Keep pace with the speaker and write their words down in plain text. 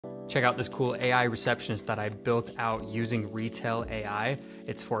Check out this cool AI receptionist that I built out using Retell AI.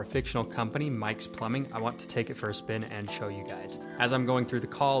 It's for a fictional company, Mike's Plumbing. I want to take it for a spin and show you guys. As I'm going through the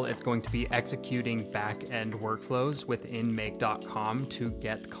call, it's going to be executing back-end workflows within make.com to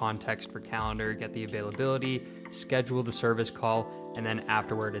get the context for calendar, get the availability, schedule the service call, and then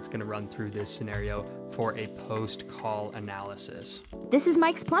afterward, it's going to run through this scenario for a post-call analysis. This is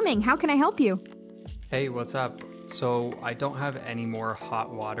Mike's Plumbing. How can I help you? Hey, what's up? So I don't have any more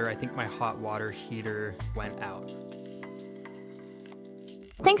hot water. I think my hot water heater went out.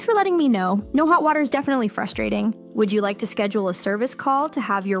 Thanks for letting me know. No hot water is definitely frustrating. Would you like to schedule a service call to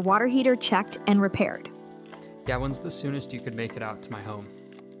have your water heater checked and repaired? Yeah, when's the soonest you could make it out to my home?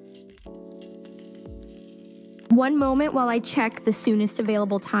 One moment while I check the soonest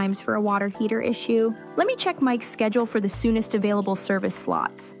available times for a water heater issue. Let me check Mike's schedule for the soonest available service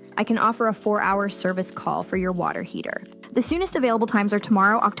slots. I can offer a 4-hour service call for your water heater. The soonest available times are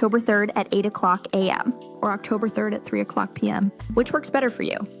tomorrow, October 3rd at 8 o'clock a.m. or October 3rd at 3 o'clock p.m. Which works better for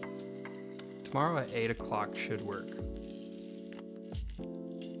you? Tomorrow at 8 o'clock should work.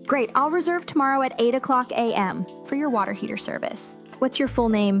 Great, I'll reserve tomorrow at 8 o'clock a.m. for your water heater service. What's your full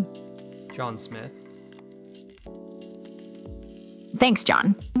name? John Smith. Thanks,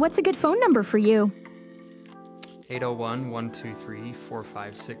 John. What's a good phone number for you?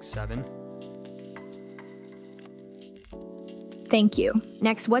 801-123-4567. Thank you.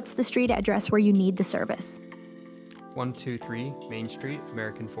 Next, what's the street address where you need the service? 123 Main Street,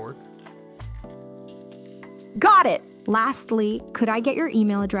 American Fork. Got it! Lastly, could I get your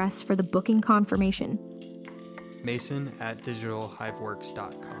email address for the booking confirmation?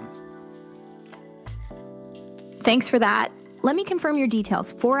 Mason@digitalhiveworks.com. Thanks for that. Let me confirm your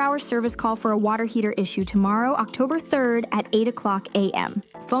details. 4-hour service call for a water heater issue tomorrow, October 3rd at 8 o'clock a.m.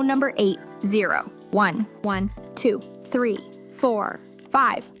 Phone number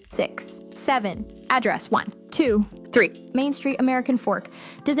 801-123-4-5-6-7. Address 123 Main Street, American Fork.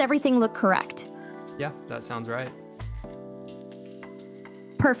 Does everything look correct? Yeah, that sounds right.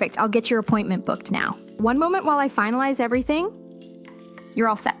 Perfect. I'll get your appointment booked now. One moment while I finalize everything. You're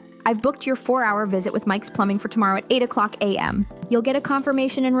all set. I've booked your 4-hour visit with Mike's Plumbing for tomorrow at 8 o'clock a.m. You'll get a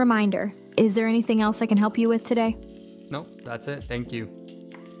confirmation and reminder. Is there anything else I can help you with today? Nope, that's it. Thank you.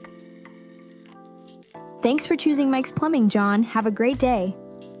 Thanks for choosing Mike's Plumbing, John. Have a great day.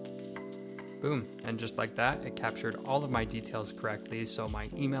 Boom. And just like that, it captured all of my details correctly. So my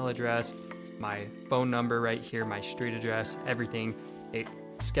email address, my phone number right here, my street address, everything. It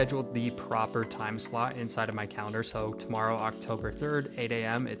scheduled the proper time slot inside of my calendar. So tomorrow, October 3rd, 8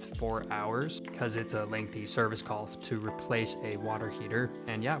 a.m., it's 4 hours because it's a lengthy service call to replace a water heater.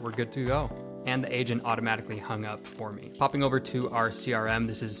 And yeah, we're good to go. And the agent automatically hung up for me. Popping over to our CRM,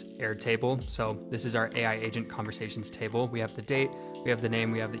 this is Airtable. So this is our AI agent conversations table. We have the date, we have the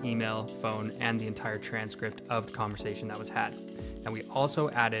name, we have the email, phone, and the entire transcript of the conversation that was had. And we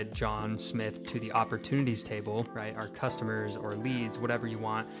also added John Smith to the opportunities table, right? Our customers or leads, whatever you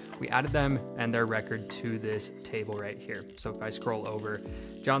want. We added them and their record to this table right here. So if I scroll over,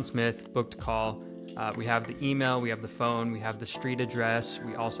 John Smith, booked call. We have the email, we have the phone, we have the street address.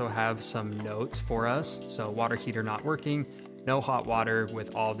 We also have some notes for us. So water heater not working, no hot water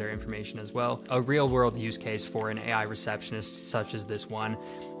with all of their information as well. A real world use case for an AI receptionist such as this one.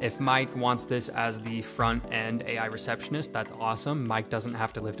 If Mike wants this as the front end AI receptionist, that's awesome. Mike doesn't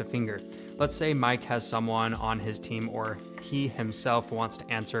have to lift a finger. Let's say Mike has someone on his team or he himself wants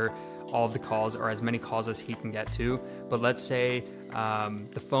to answer all of the calls or as many calls as he can get to. But let's say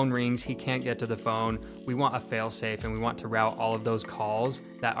the phone rings, he can't get to the phone. We want a fail-safe and we want to route all of those calls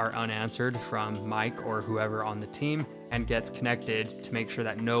that are unanswered from Mike or whoever on the team and gets connected to make sure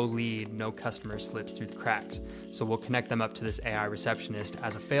that no lead, no customer slips through the cracks. So we'll connect them up to this AI receptionist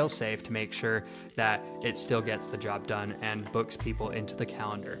as a fail-safe to make sure that it still gets the job done and books people into the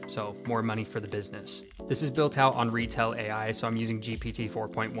calendar. So more money for the business. This is built out on Retell AI, so I'm using GPT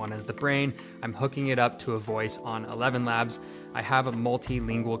 4.1 as the brain. I'm hooking it up to a voice on 11 Labs. I have a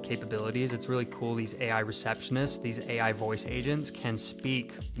multilingual capabilities. It's really cool. These AI receptionists, these AI voice agents can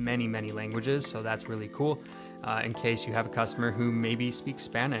speak many, many languages. So that's really cool. In case you have a customer who maybe speaks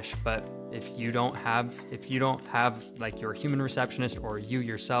Spanish, but if you don't have like your human receptionist or you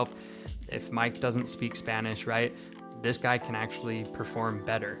yourself, if Mike doesn't speak Spanish, right? this guy can actually perform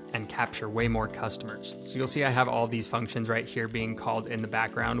better and capture way more customers. So you'll see I have all these functions right here being called in the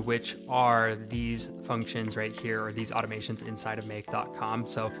background, which are these functions right here, or these automations inside of make.com.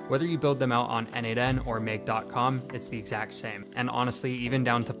 So whether you build them out on N8N or make.com, it's the exact same. And honestly, even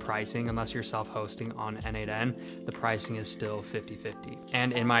down to pricing, unless you're self-hosting on N8N, the pricing is still 50-50.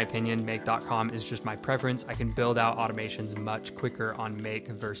 And in my opinion, make.com is just my preference. I can build out automations much quicker on make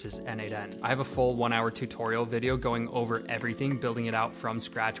versus N8N. I have a full 1-hour tutorial video going over everything, building it out from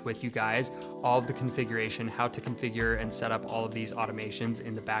scratch with you guys, all of the configuration, how to configure and set up all of these automations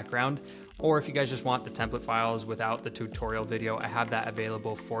in the background. Or if you guys just want the template files without the tutorial video, I have that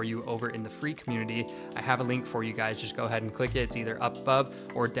available for you over in the free community. I have a link for you guys. Just go ahead and click it. It's either up above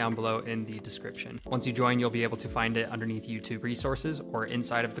or down below in the description. Once you join, you'll be able to find it underneath YouTube resources, or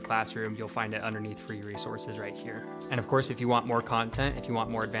inside of the classroom, you'll find it underneath free resources right here. And of course, if you want more content, if you want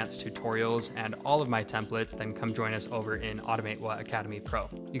more advanced tutorials and all of my templates, then come join us over in Automate What Academy Pro.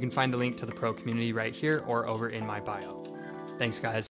 You can find the link to the Pro community right here or over in my bio. Thanks, guys.